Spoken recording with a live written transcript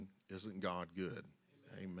Isn't God good?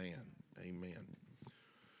 Amen. Amen.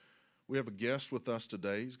 We have a guest with us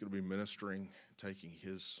today. He's going to be ministering, taking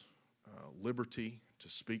his liberty to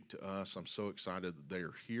speak to us. I'm so excited that they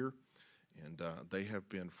are here, and they have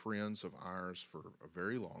been friends of ours for a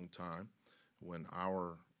very long time. When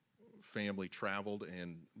our family traveled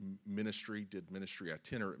and did ministry,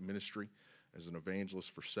 itinerant ministry as an evangelist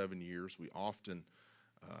for 7 years, we often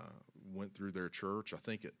went through their church. I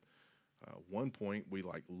think at one point we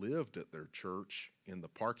lived at their church in the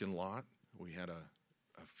parking lot. We had a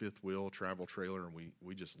fifth wheel travel trailer, and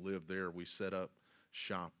we just lived there. We set up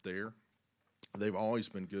shop there. They've always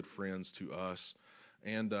been good friends to us,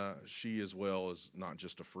 and she as well is not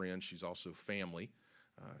just a friend, she's also family.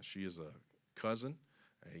 She is a cousin,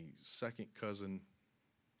 a second cousin,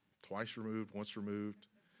 twice removed, once removed,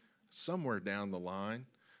 somewhere down the line.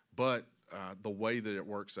 But the way that it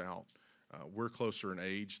works out, we're closer in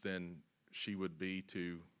age than she would be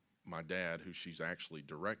to my dad, who she's actually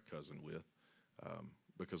direct cousin with,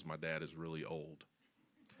 because my dad is really old.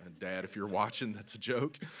 And Dad, if you're watching, that's a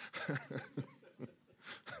joke.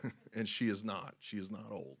 And she is not. She is not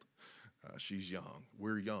old. She's young.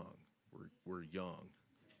 We're young. We're young.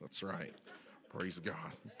 That's right. Praise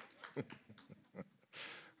God.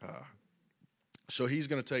 So he's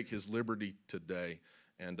going to take his liberty today.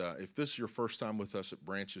 And if this is your first time with us at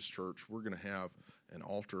Branches Church, we're going to have an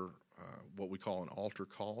altar, what we call an altar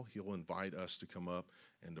call. He'll invite us to come up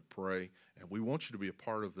and to pray. And we want you to be a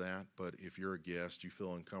part of that. But if you're a guest, you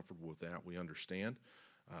feel uncomfortable with that, we understand.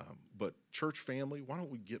 But church family, why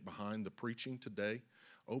don't we get behind the preaching today,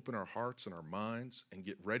 open our hearts and our minds, and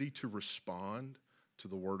get ready to respond to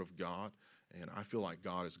the Word of God. And I feel like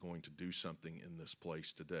God is going to do something in this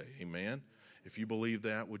place today. Amen. If you believe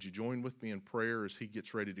that, would you join with me in prayer as he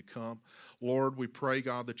gets ready to come? Lord, we pray,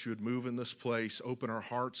 God, that you would move in this place, open our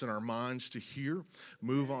hearts and our minds to hear.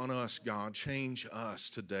 Move on us, God. Change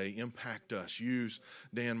us today. Impact us. Use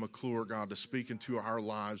Dan McClure, God, to speak into our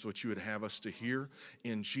lives what you would have us to hear.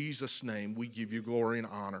 In Jesus' name, we give you glory and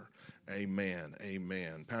honor. Amen.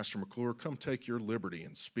 Amen. Pastor McClure, come take your liberty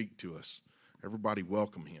and speak to us. Everybody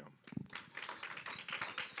welcome him.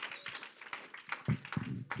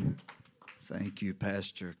 Thank you,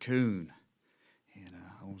 Pastor Coon. And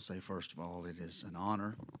I want to say, first of all, it is an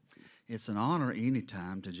honor. It's an honor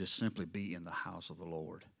anytime to just simply be in the house of the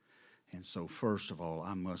Lord. And so, first of all,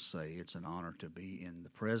 I must say it's an honor to be in the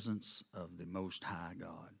presence of the Most High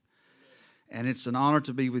God. And it's an honor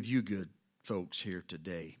to be with you good folks here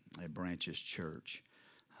today at Branches Church.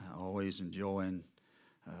 Always enjoying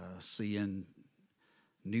seeing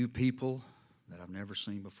new people that I've never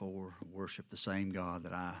seen before worship the same God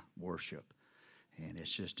that I worship. And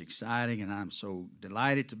it's just exciting, and I'm so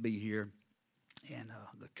delighted to be here. And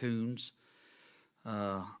the Coons,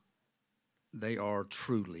 they are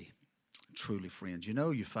truly, truly friends. You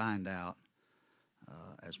know, you find out,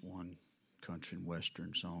 as one country and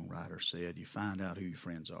western songwriter said, you find out who your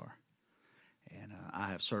friends are. And I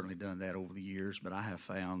have certainly done that over the years, but I have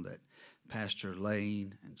found that Pastor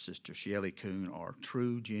Lane and Sister Shelley Coon are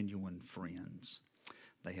true, genuine friends.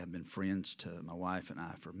 They have been friends to my wife and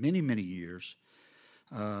I for many, many years.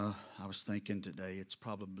 I was thinking today it's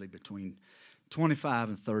probably between 25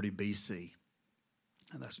 and 30 BC.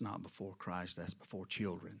 And that's not before Christ, that's before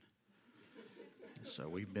children. So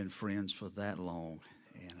we've been friends for that long,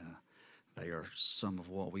 and they are some of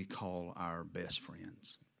what we call our best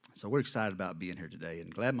friends. So we're excited about being here today,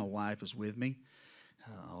 and glad my wife is with me.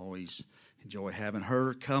 I always enjoy having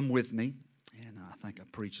her come with me, and I think I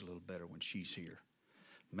preach a little better when she's here.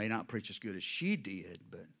 May not preach as good as she did,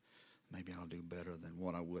 but maybe I'll do better than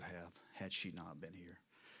what I would have had she not been here.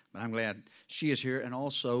 But I'm glad she is here, and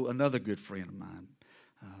also another good friend of mine,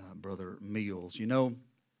 Brother Mills. You know,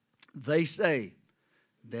 they say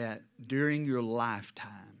that during your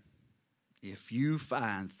lifetime, if you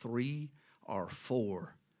find 3 or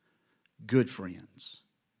 4 good friends,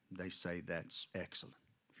 they say that's excellent.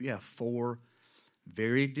 If you have 4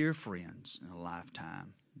 very dear friends in a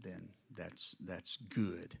lifetime, then that's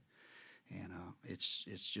good. And it's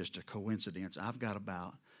just a coincidence. I've got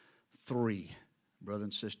about 3, Brother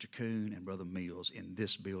and Sister Coon and Brother Mills, in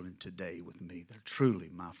this building today with me. They're truly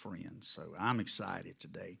my friends. So I'm excited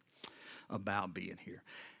today about being here.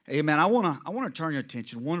 Amen. I want to turn your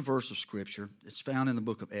attention to one verse of Scripture. It's found in the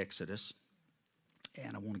book of Exodus.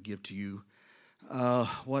 And I want to give to you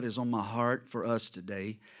what is on my heart for us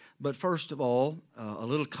today. But first of all, a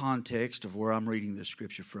little context of where I'm reading this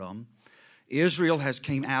Scripture from. Israel has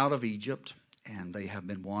came out of Egypt, and they have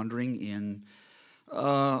been wandering in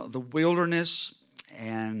the wilderness,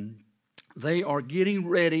 and they are getting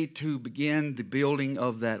ready to begin the building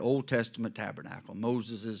of that Old Testament tabernacle,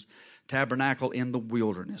 Moses' tabernacle in the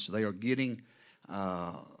wilderness. They are getting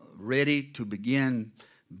ready to begin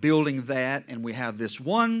building that, and we have this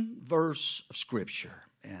one verse of Scripture.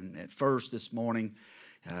 And at first this morning,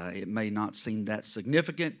 it may not seem that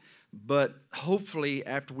significant, but hopefully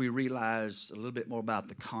after we realize a little bit more about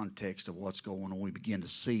the context of what's going on, we begin to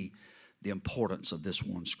see the importance of this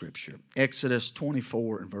one Scripture. Exodus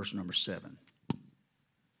 24 and verse number 7.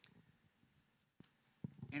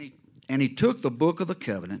 And he took the book of the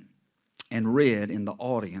covenant and read in the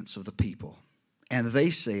audience of the people. And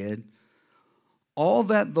they said, all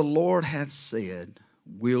that the Lord hath said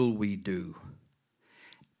will we do,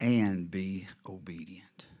 and be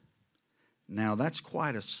obedient. Now that's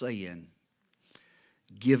quite a saying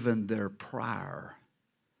given their prior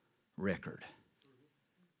record.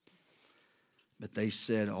 But they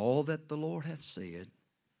said, all that the Lord hath said,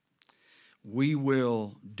 we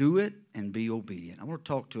will do it and be obedient. I want to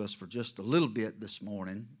talk to us for just a little bit this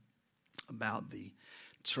morning about the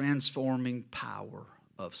transforming power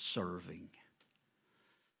of serving.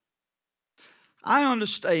 I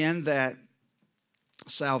understand that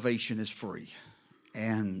salvation is free,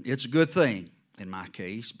 and it's a good thing in my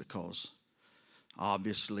case because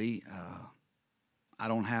obviously I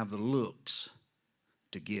don't have the looks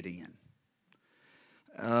to get in.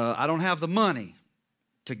 I don't have the money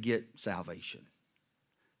to get salvation.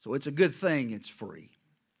 So it's a good thing it's free.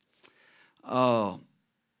 I'm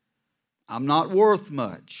not worth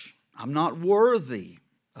much. I'm not worthy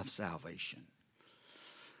of salvation.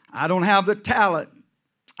 I don't have the talent.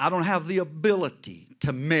 I don't have the ability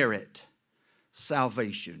to merit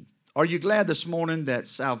salvation. Are you glad this morning that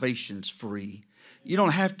salvation's free? You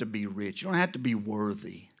don't have to be rich. You don't have to be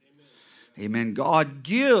worthy. Amen. God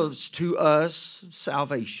gives to us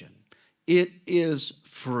salvation. It is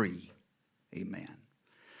free. Amen.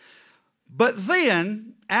 But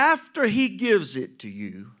then, after He gives it to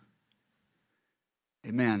you,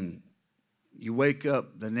 amen, you wake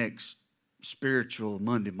up the next spiritual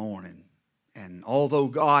Monday morning, and although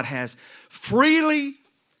God has freely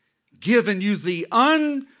given you the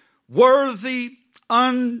unworthy,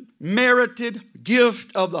 unmerited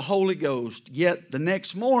gift of the Holy Ghost, yet the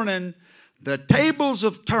next morning, the tables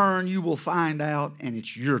have turned, you will find out, and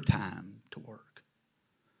it's your time to work.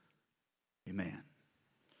 Amen.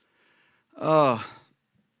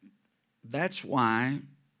 That's why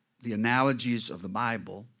the analogies of the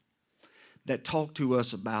Bible that talk to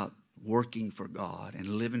us about working for God and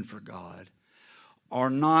living for God are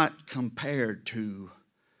not compared to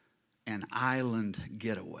an island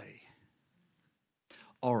getaway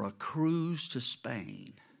or a cruise to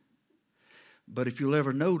Spain. But if you'll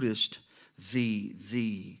ever noticed,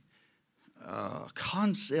 the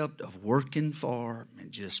concept of working for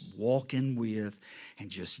and just walking with and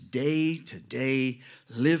just day to day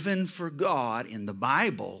living for God in the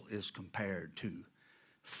Bible is compared to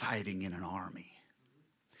fighting in an army.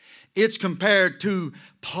 It's compared to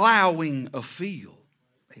plowing a field.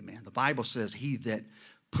 Amen. The Bible says he that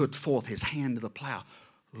put forth his hand to the plow,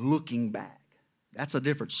 looking back. That's a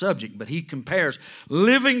different subject, but he compares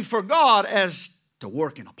living for God as to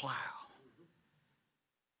working a plow.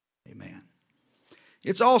 Amen.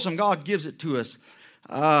 It's awesome. God gives it to us.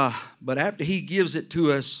 But after He gives it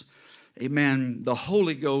to us, amen, the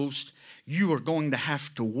Holy Ghost, you are going to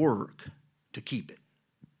have to work to keep it.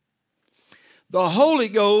 The Holy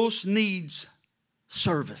Ghost needs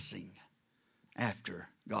servicing after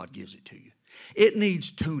God gives it to you. It needs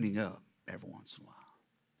tuning up every once in a while.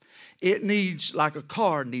 It needs, like a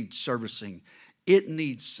car needs servicing, it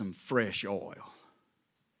needs some fresh oil.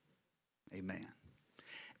 Amen.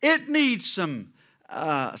 It needs some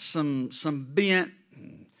bent,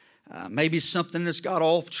 maybe something that's got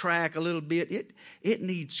off track a little bit. It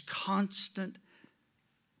needs constant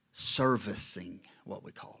servicing, what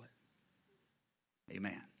we call it.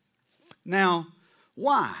 Amen. Now,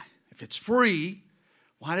 why? If it's free,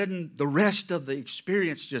 why didn't the rest of the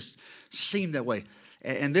experience just seem that way?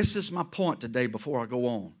 And this is my point today before I go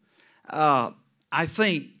on. I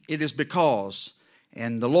think it is because,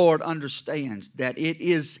 and the Lord understands, that it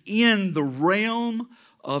is in the realm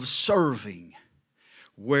of serving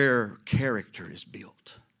where character is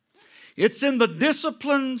built. It's in the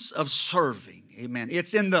disciplines of serving. Amen.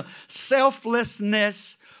 It's in the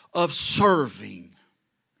selflessness of serving.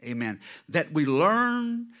 Amen. That we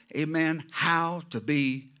learn, amen, how to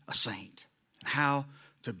be a saint, how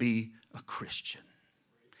to be a Christian.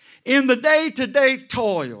 In the day-to-day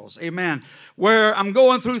toils, amen, where I'm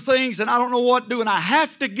going through things and I don't know what to do and I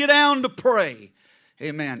have to get down to pray,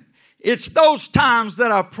 amen. It's those times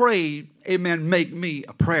that I pray, amen, make me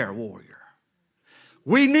a prayer warrior.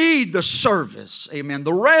 We need the service. Amen.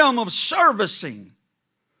 The realm of servicing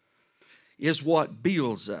is what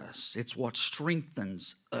builds us. It's what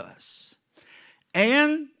strengthens us.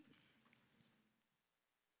 And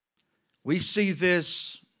we see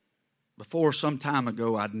this before some time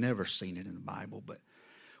ago. I'd never seen it in the Bible, but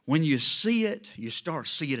when you see it, you start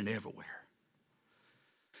seeing it everywhere.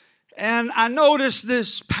 And I noticed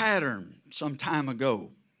this pattern some time ago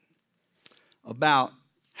about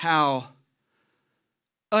how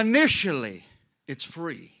initially it's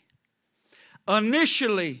free.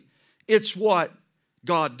 Initially, it's what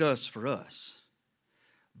God does for us.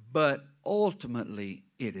 But ultimately,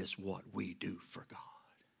 it is what we do for God.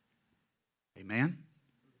 Amen?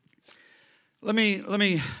 Let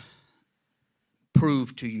me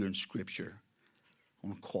prove to you in Scripture. I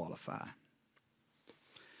want to qualify.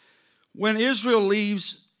 When Israel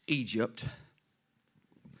leaves Egypt,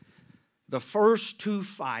 the first two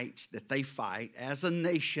fights that they fight as a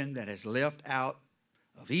nation that has left out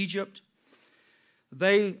of Egypt,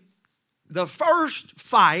 the first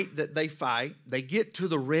fight that they fight, they get to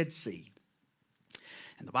the Red Sea.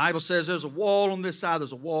 And the Bible says there's a wall on this side,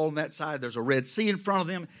 there's a wall on that side, there's a Red Sea in front of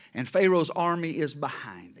them, and Pharaoh's army is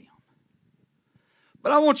behind them.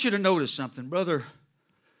 But I want you to notice something. Brother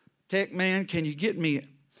Tech Man, can you get me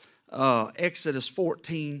Exodus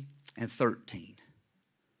 14 and 13?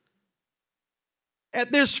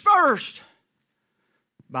 At this first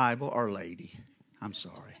Bible, or lady, I'm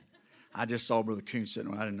sorry. I just saw Brother Coon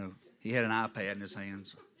sitting there. I didn't know. He had an iPad in his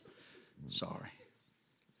hands. Sorry.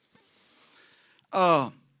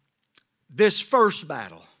 This first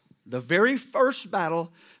battle, the very first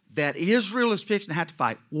battle that Israel is fixing to have to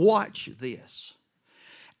fight, watch this.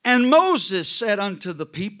 And Moses said unto the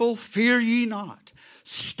people, fear ye not,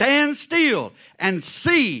 stand still and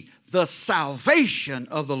see the salvation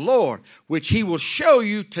of the Lord, which he will show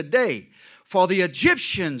you today. For the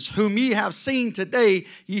Egyptians whom ye have seen today,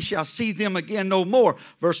 ye shall see them again no more.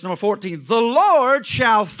 Verse number 14, the Lord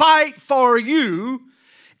shall fight for you,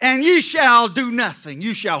 and ye shall do nothing.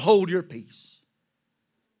 You shall hold your peace.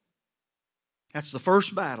 That's the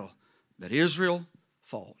first battle that Israel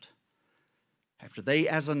fought after they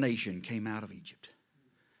as a nation came out of Egypt.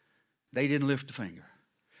 They didn't lift a finger.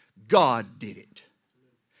 God did it.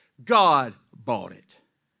 God bought it.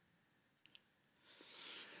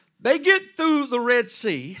 They get through the Red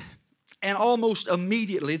Sea, and almost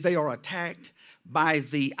immediately they are attacked by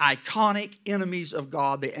the iconic enemies of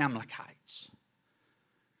God, the Amalekites.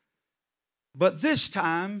 But this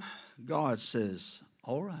time, God says,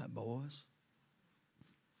 all right, boys.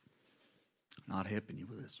 Not helping you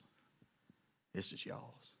with this one. This is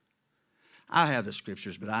y'all's. I have the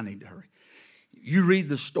scriptures, but I need to hurry. You read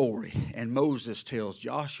the story, and Moses tells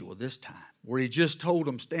Joshua this time, where he just told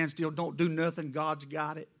him, stand still, don't do nothing, God's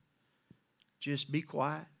got it. Just be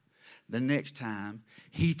quiet. The next time,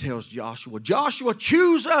 he tells Joshua, Joshua,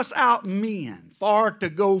 choose us out men for to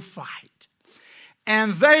go fight.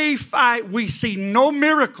 And they fight. We see no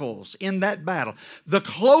miracles in that battle. The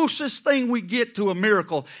closest thing we get to a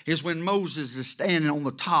miracle is when Moses is standing on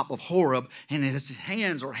the top of Horeb and his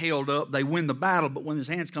hands are held up. They win the battle, but when his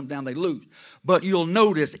hands come down, they lose. But you'll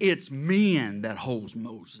notice it's men that holds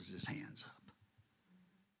Moses' hands up.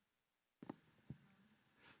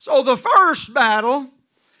 So the first battle,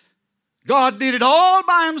 God did it all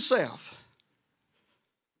by himself.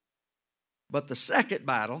 But the second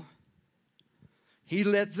battle, he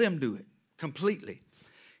let them do it completely.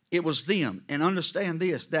 It was them. And understand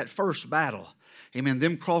this, that first battle, amen,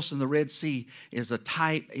 them crossing the Red Sea is a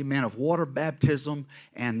type, amen, of water baptism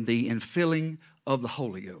and the infilling of the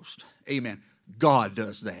Holy Ghost. Amen. God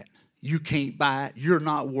does that. You can't buy it. You're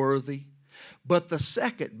not worthy. But the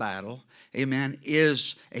second battle, amen,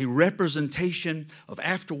 is a representation of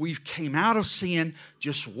after we've came out of sin,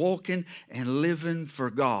 just walking and living for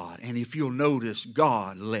God. And if you'll notice,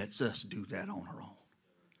 God lets us do that on our own.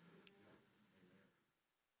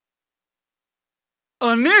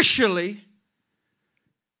 Initially,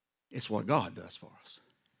 it's what God does for us.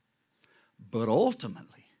 But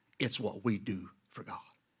ultimately, it's what we do for God.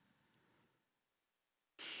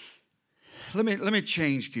 Let me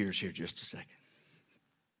change gears here just a second.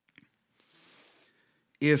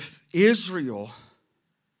 If Israel,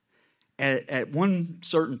 at one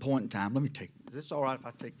certain point in time, is this all right if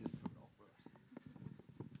I take this?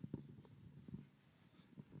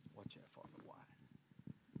 Watch out for me, wide.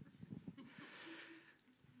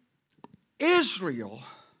 Israel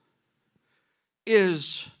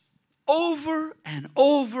is over and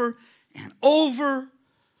over and over,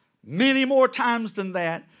 many more times than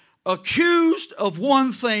that, accused of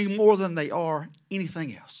one thing more than they are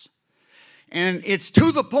anything else. And it's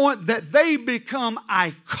to the point that they become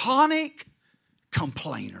iconic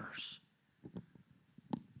complainers.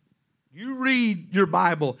 You read your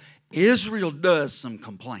Bible, Israel does some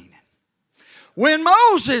complaining. When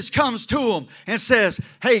Moses comes to them and says,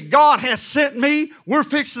 hey, God has sent me, we're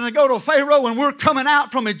fixing to go to Pharaoh and we're coming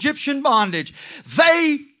out from Egyptian bondage,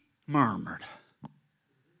 they murmured.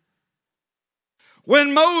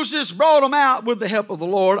 When Moses brought them out with the help of the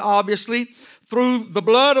Lord, obviously, through the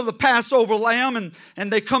blood of the Passover lamb,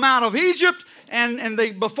 and they come out of Egypt, and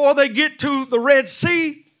they before they get to the Red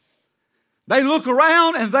Sea, they look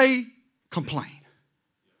around and they complain.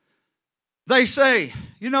 They say,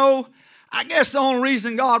 you know, I guess the only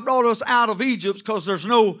reason God brought us out of Egypt is because there's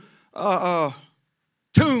no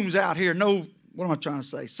tombs out here, no, what am I trying to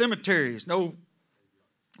say, cemeteries, no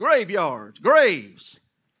graveyards, graves.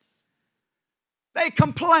 They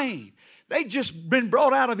complain. They just been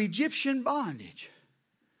brought out of Egyptian bondage.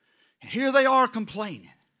 And here they are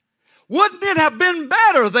complaining. Wouldn't it have been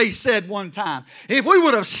better, they said one time, if we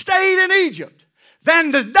would have stayed in Egypt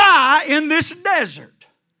than to die in this desert?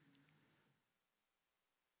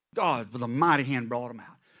 God, with a mighty hand, brought them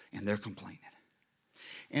out. And they're complaining.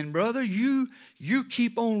 And brother, you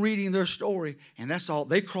keep on reading their story, and that's all.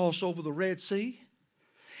 They cross over the Red Sea,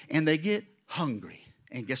 and they get hungry.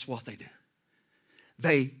 And guess what they do?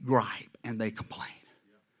 They gripe and they complain.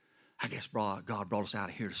 I guess God brought us out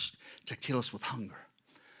of here to kill us with hunger.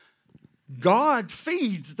 God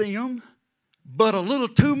feeds them, but a little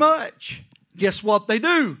too much. Guess what they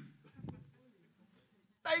do?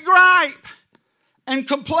 They gripe and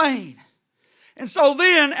complain. And so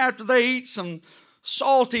then, after they eat some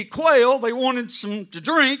salty quail, they wanted some to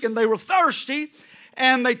drink, and they were thirsty,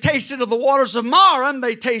 and they tasted of the waters of Marah, and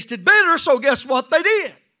they tasted bitter, so guess what they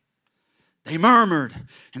did? They murmured,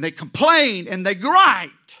 and they complained, and they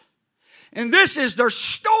griped. And this is their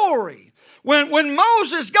story. When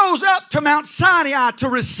Moses goes up to Mount Sinai to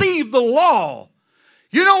receive the law,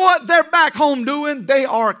 you know what they're back home doing? They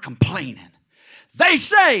are complaining. They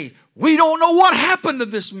say, we don't know what happened to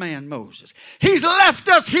this man Moses. He's left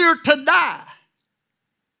us here to die.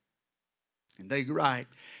 And they gripe,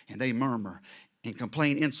 and they murmur, and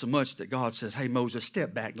complain insomuch that God says, hey, Moses,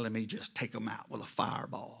 step back and let me just take them out with a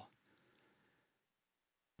fireball.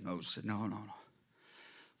 Moses said, no.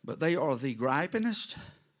 But they are the gripingest.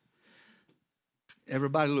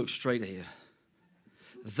 Everybody look straight ahead.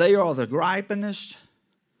 They are the gripingest,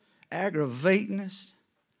 aggravatingest,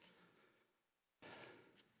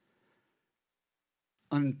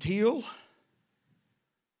 until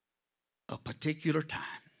a particular time.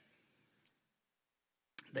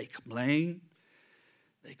 They complained,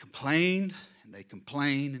 and they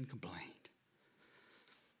complained and complained.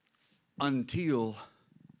 Until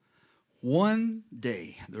one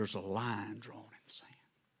day, there's a line drawn in the sand.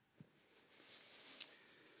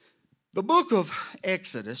 The book of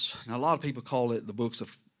Exodus, and a lot of people call it the books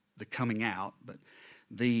of the coming out, but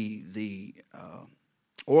the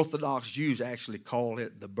Orthodox Jews actually call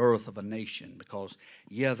it the birth of a nation because,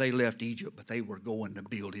 yeah, they left Egypt, but they were going to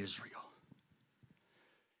build Israel.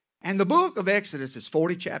 And the book of Exodus is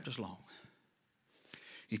 40 chapters long.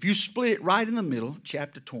 If you split it right in the middle,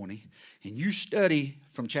 chapter 20, and you study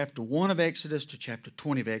from chapter 1 of Exodus to chapter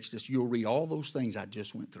 20 of Exodus, you'll read all those things I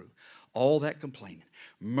just went through. All that complaining,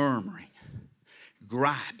 murmuring,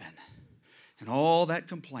 griping, and all that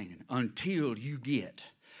complaining until you get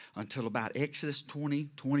until about Exodus 20,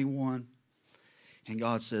 21. And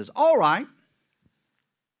God says, all right,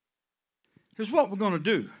 here's what we're going to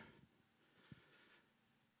do.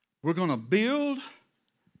 We're going to build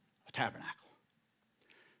a tabernacle.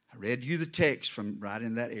 I read you the text from right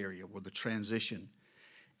in that area where the transition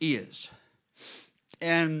is.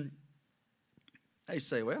 And they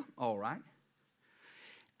say, well, all right.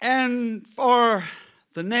 And for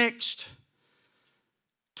the next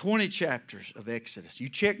 20 chapters of Exodus, you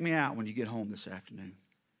check me out when you get home this afternoon.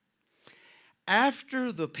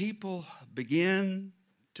 After the people begin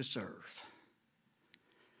to serve,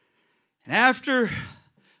 and after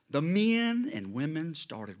the men and women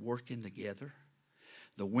started working together,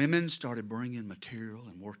 the women started bringing material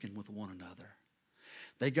and working with one another.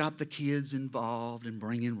 They got the kids involved in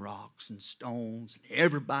bringing rocks and stones.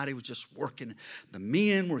 Everybody was just working. The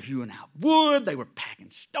men were hewing out wood. They were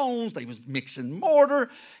packing stones. They was mixing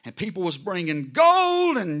mortar. And people was bringing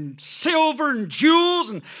gold and silver and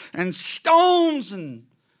jewels and stones. And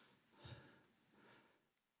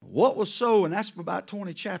what was so, and that's about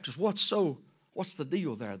 20 chapters, what's the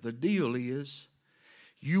deal there? The deal is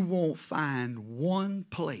you won't find one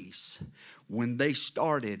place when they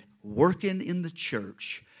started working in the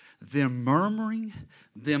church them murmuring,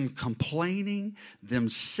 them complaining, them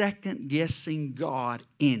second-guessing God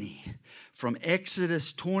any. From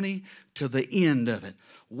Exodus 20 to the end of it.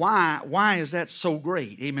 Why is that so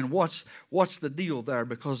great? Amen. What's the deal there?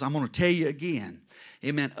 Because I'm going to tell you again.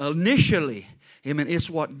 Amen. Initially, amen, it's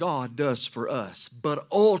what God does for us. But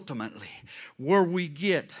ultimately, where we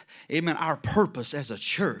get, amen, our purpose as a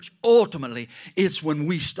church, ultimately, it's when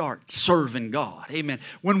we start serving God. Amen.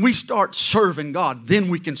 When we start serving God, then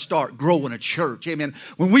we can start growing a church. Amen.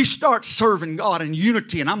 When we start serving God in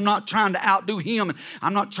unity, and I'm not trying to outdo Him, and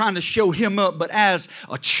I'm not trying to show Him up, but as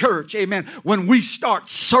a church, amen, when we start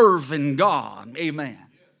serving God, amen,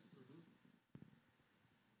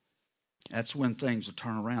 that's when things will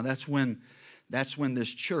turn around. That's when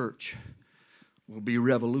this church will be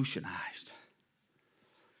revolutionized.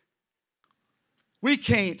 We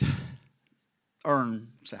can't earn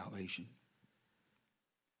salvation.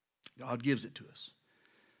 God gives it to us.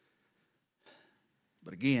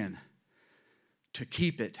 But again, to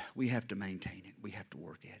keep it, we have to maintain it. We have to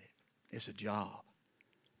work at it. It's a job.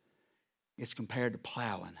 It's compared to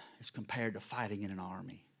plowing. It's compared to fighting in an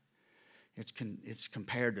army. It's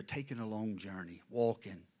compared to taking a long journey,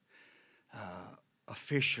 walking. A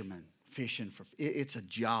fisherman fishing for. It's a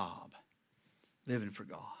job, living for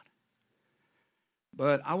God.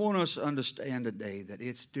 But I want us to understand today that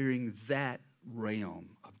it's during that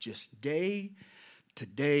realm of just day to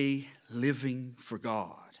day living for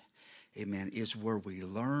God, amen, is where we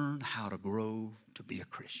learn how to grow to be a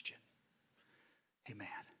Christian. Amen.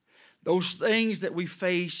 Those things that we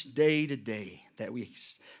face day to day, that we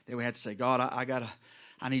had to say, God,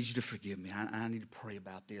 I need you to forgive me. I need to pray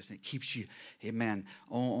about this. And it keeps you, amen,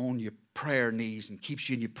 on your prayer knees and keeps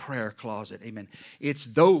you in your prayer closet. Amen. It's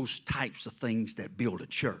those types of things that build a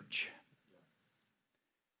church.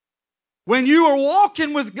 When you are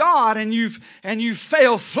walking with God and you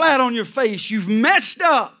fell flat on your face, you've messed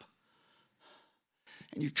up.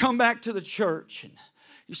 And you come back to the church and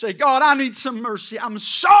you say, God, I need some mercy. I'm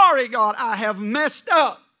sorry, God, I have messed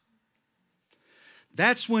up.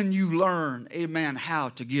 That's when you learn, amen, how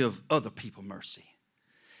to give other people mercy.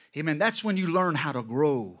 Amen. That's when you learn how to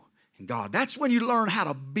grow in God. That's when you learn how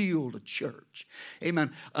to build a church.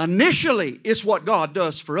 Amen. Initially, it's what God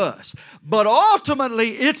does for us. But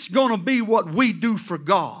ultimately, it's going to be what we do for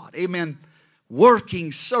God. Amen.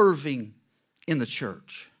 Working, serving in the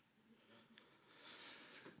church.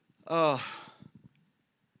 Well,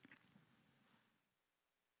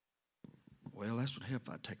 that's what happens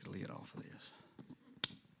if I take the lid off of this.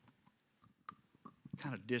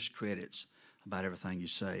 Kind of discredits about everything you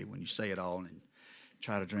say when you say it all and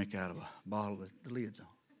try to drink out of a bottle with the lid's on.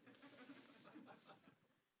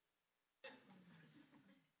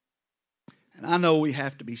 And I know we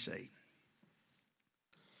have to be saved.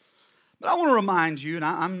 But I want to remind you, and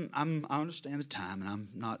I understand the time, and I'm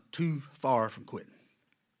not too far from quitting.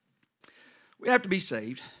 We have to be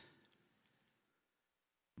saved.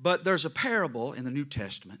 But there's a parable in the New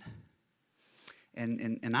Testament,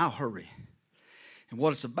 and I'll hurry. And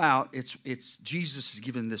what it's about, it's Jesus is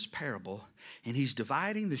giving this parable, and he's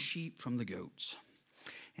dividing the sheep from the goats.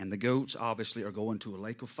 And the goats obviously are going to a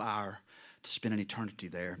lake of fire to spend an eternity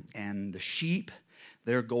there. And the sheep,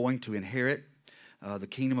 they're going to inherit the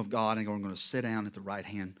kingdom of God and are going to sit down at the right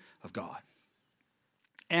hand of God.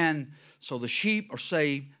 And so the sheep are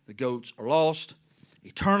saved, the goats are lost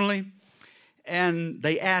eternally. And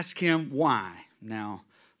they ask him why. Now,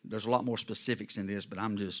 there's a lot more specifics in this, but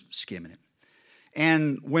I'm just skimming it.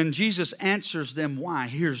 And when Jesus answers them why,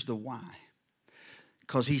 here's the why.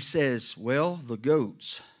 Because he says, well, the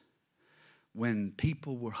goats, when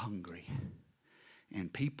people were hungry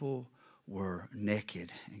and people were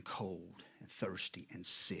naked and cold and thirsty and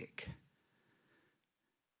sick,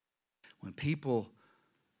 when people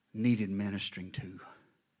needed ministering to,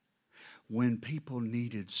 when people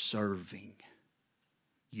needed serving,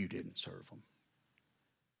 you didn't serve them.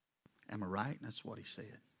 Am I right? That's what he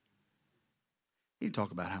said. He didn't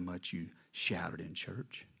talk about how much you shouted in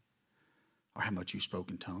church or how much you spoke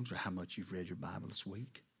in tongues or how much you've read your Bible this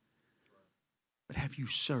week. But have you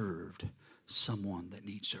served someone that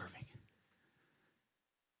needs serving?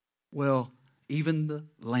 Well, even the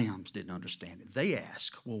lambs didn't understand it. They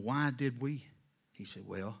asked, well, why did we? He said,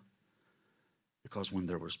 well, because when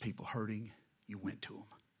there was people hurting, you went to them.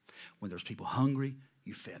 When there was people hungry,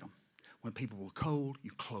 you fed them. When people were cold,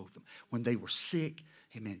 you clothed them. When they were sick,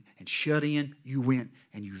 amen, and shut in, you went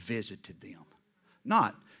and you visited them.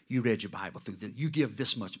 Not you read your Bible through this. You give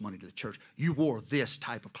this much money to the church. You wore this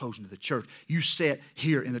type of clothing to the church. You sat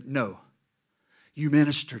here in the... No. You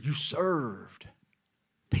ministered. You served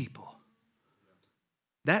people.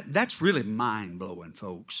 That's really mind-blowing,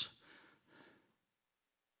 folks.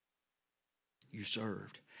 You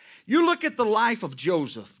served. You look at the life of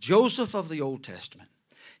Joseph of the Old Testament.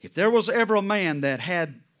 If there was ever a man that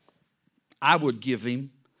had, I would give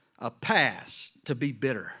him a pass to be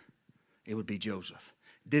bitter, it would be Joseph.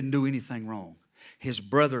 Didn't do anything wrong. His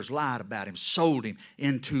brothers lied about him, sold him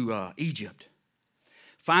into Egypt.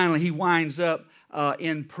 Finally, he winds up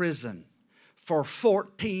in prison for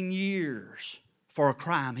 14 years for a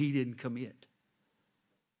crime he didn't commit.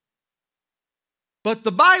 But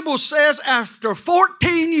the Bible says after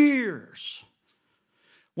 14 years,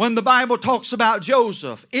 when the Bible talks about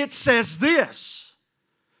Joseph, it says this.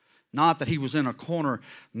 Not that he was in a corner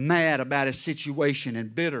mad about his situation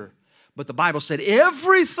and bitter, but the Bible said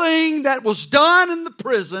everything that was done in the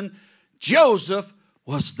prison, Joseph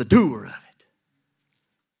was the doer of it.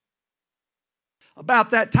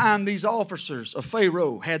 About that time, these officers of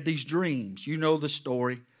Pharaoh had these dreams. You know the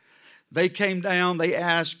story. They came down, they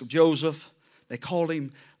asked Joseph, they called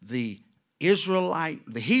him the Israelite,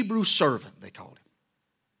 the Hebrew servant, they called him.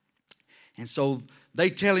 And so they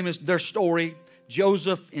tell him their story.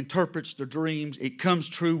 Joseph interprets the dreams. It comes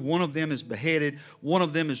true. One of them is beheaded. One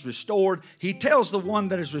of them is restored. He tells the one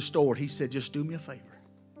that is restored, he said, just do me a favor.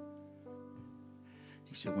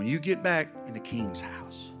 He said, when you get back in the king's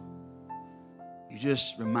house, you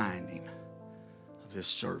just remind him of this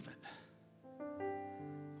servant.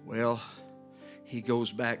 Well, he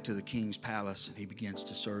goes back to the king's palace and he begins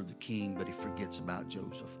to serve the king, but he forgets about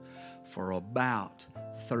Joseph for about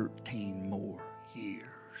 13 more years.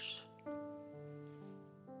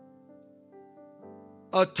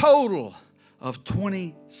 A total of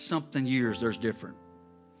 20-something years. There's different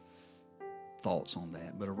thoughts on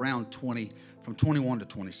that, but around 20, from 21 to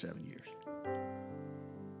 27 years.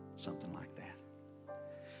 Something like that.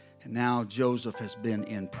 And now Joseph has been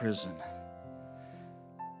in prison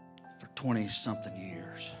for 20-something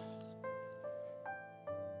years.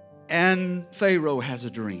 And Pharaoh has a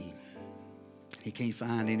dream. He can't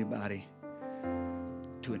find anybody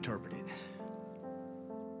to interpret it.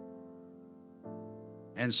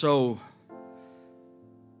 And so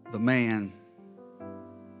the man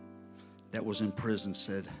that was in prison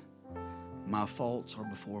said, my faults are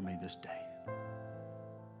before me this day.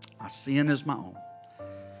 My sin is my own.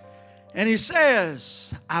 And he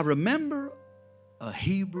says, I remember a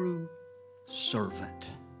Hebrew servant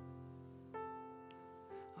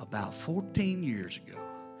about 14 years ago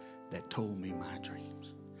that told me my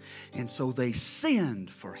dreams. And so they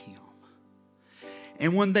sinned for him.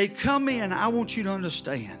 And when they come in, I want you to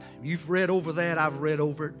understand, you've read over that, I've read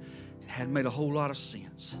over it. It hadn't made a whole lot of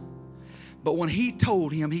sense. But when he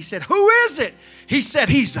told him, he said, who is it? He said,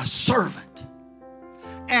 he's a servant.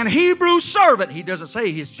 An Hebrew servant. He doesn't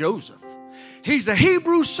say he's Joseph. He's a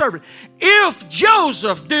Hebrew servant. If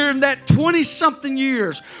Joseph, during that 20-something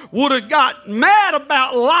years, would have got mad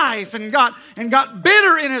about life and got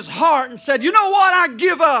bitter in his heart and said, you know what, I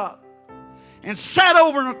give up, and sat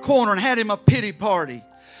over in a corner and had him a pity party,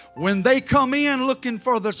 when they come in looking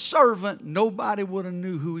for the servant, nobody would have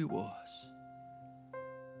knew who he was.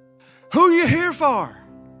 Who are you here for?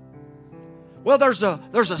 Well, there's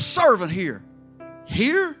a servant here.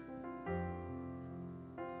 Here?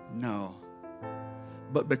 No.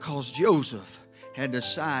 But because Joseph had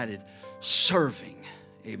decided serving,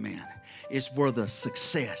 amen, is where the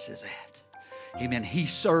success is at. Amen. He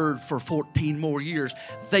served for 14 more years.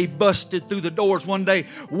 They busted through the doors one day.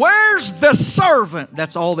 Where's the servant?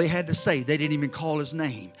 That's all they had to say. They didn't even call his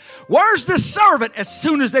name. Where's the servant? As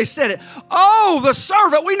soon as they said it, oh, the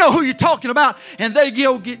servant, we know who you're talking about. And they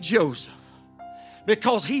go get Joseph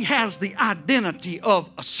because he has the identity of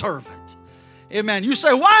a servant. Amen. You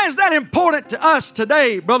say, why is that important to us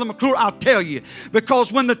today, Brother McClure? I'll tell you. Because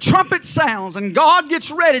when the trumpet sounds and God gets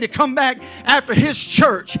ready to come back after His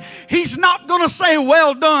church, He's not going to say,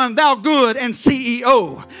 well done, thou good and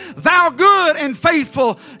CEO. Thou good and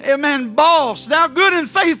faithful, amen, boss. Thou good and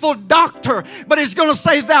faithful doctor. But He's going to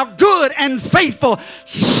say, thou good and faithful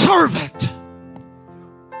servant.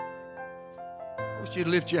 I wish you'd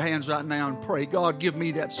lift your hands right now and pray, God, give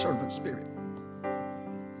me that servant spirit.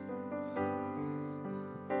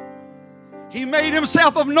 He made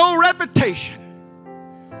himself of no reputation.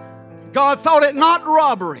 God thought it not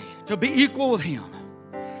robbery to be equal with him.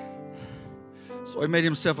 So he made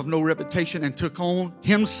himself of no reputation and took on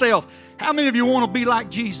himself. How many of you want to be like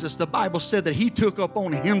Jesus? The Bible said that he took up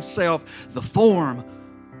on himself the form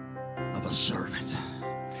of a servant.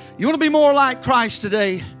 You want to be more like Christ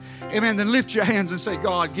today? Amen. Then lift your hands and say,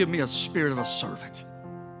 God, give me a spirit of a servant.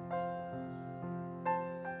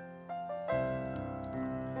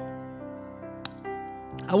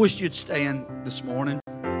 I wish you'd stand this morning.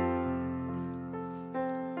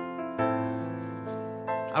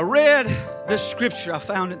 I read this scripture. I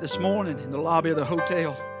found it this morning in the lobby of the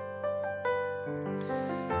hotel.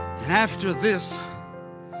 And after this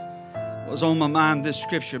was on my mind, this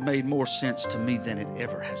scripture made more sense to me than it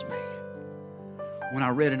ever has made. When I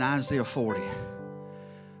read in Isaiah 40,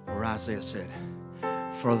 where Isaiah said,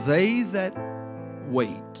 "For they that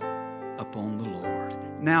wait upon the Lord."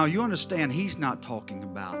 Now, you understand, he's not talking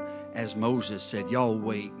about, as Moses said, y'all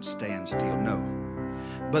wait and stand still. No.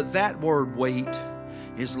 But that word wait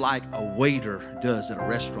is like a waiter does at a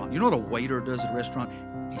restaurant. You know what a waiter does at a restaurant?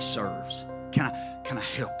 He serves. Can I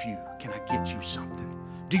help you? Can I get you something?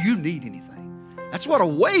 Do you need anything? That's what a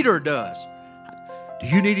waiter does. Do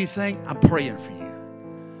you need anything? I'm praying for you.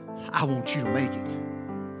 I want you to make it.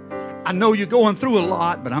 I know you're going through a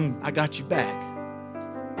lot, but I got you back.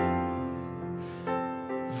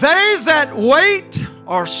 They that wait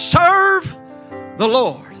or serve the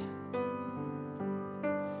Lord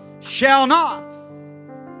shall not,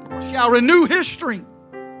 or shall renew his strength.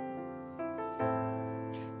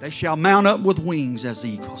 They shall mount up with wings as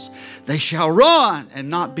eagles. They shall run and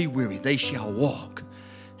not be weary. They shall walk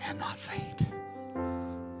and not faint.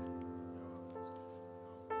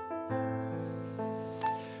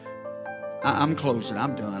 I'm closing.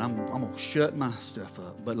 I'm done. I'm going to shut my stuff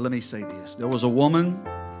up. But let me say this. There was a woman,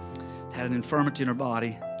 had an infirmity in her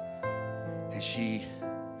body, and she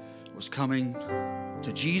was coming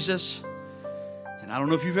to Jesus. And I don't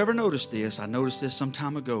know if you've ever noticed this. I noticed this some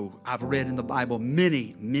time ago. I've read in the Bible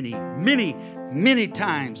many, many, many, many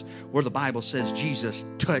times where the Bible says Jesus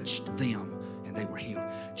touched them and they were healed.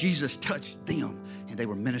 Jesus touched them and they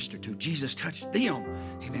were ministered to. Jesus touched them,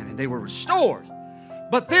 amen, and they were restored.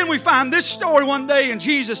 But then we find this story one day, and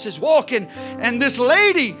Jesus is walking, and this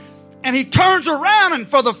lady, and he turns around, and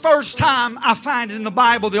for the first time, I find it in the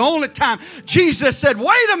Bible, the only time, Jesus said,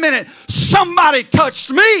 "Wait a minute, somebody touched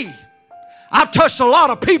me. I've touched a lot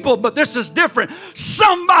of people, but this is different.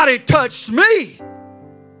 Somebody touched me."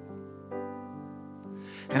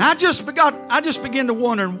 And I just began to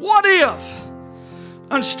wonder, what if,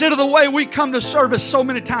 instead of the way we come to service so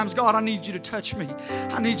many times, "God, I need you to touch me.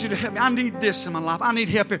 I need you to help me. I need this in my life. I need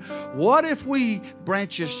help here." What if we,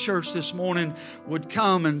 Branches Church, this morning would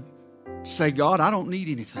come and say, "God, I don't need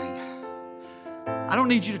anything. I don't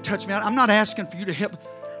need you to touch me. I'm not asking for you to help.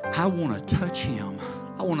 I want to touch him.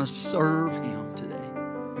 I want to serve him today."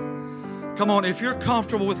 Come on, if you're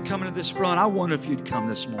comfortable with coming to this front, I wonder if you'd come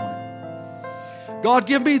this morning. God,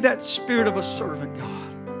 give me that spirit of a servant, God.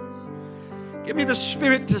 Give me the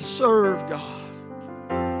spirit to serve, God.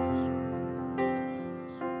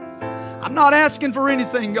 I'm not asking for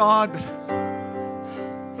anything, God, but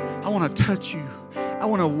I want to touch you. I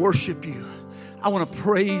want to worship you. I want to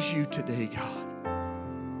praise you today,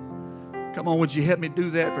 God. Come on, would you help me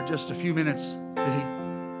do that for just a few minutes today?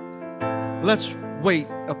 Let's wait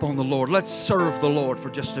upon the Lord. Let's serve the Lord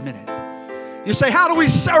for just a minute. You say, how do we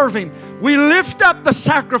serve him? We lift up the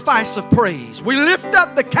sacrifice of praise. We lift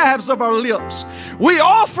up the calves of our lips. We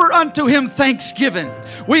offer unto him thanksgiving.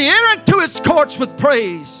 We enter into his courts with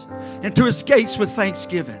praise, into his gates with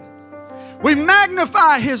thanksgiving. We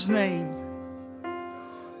magnify his name.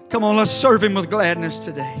 Come on, let's serve him with gladness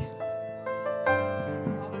today.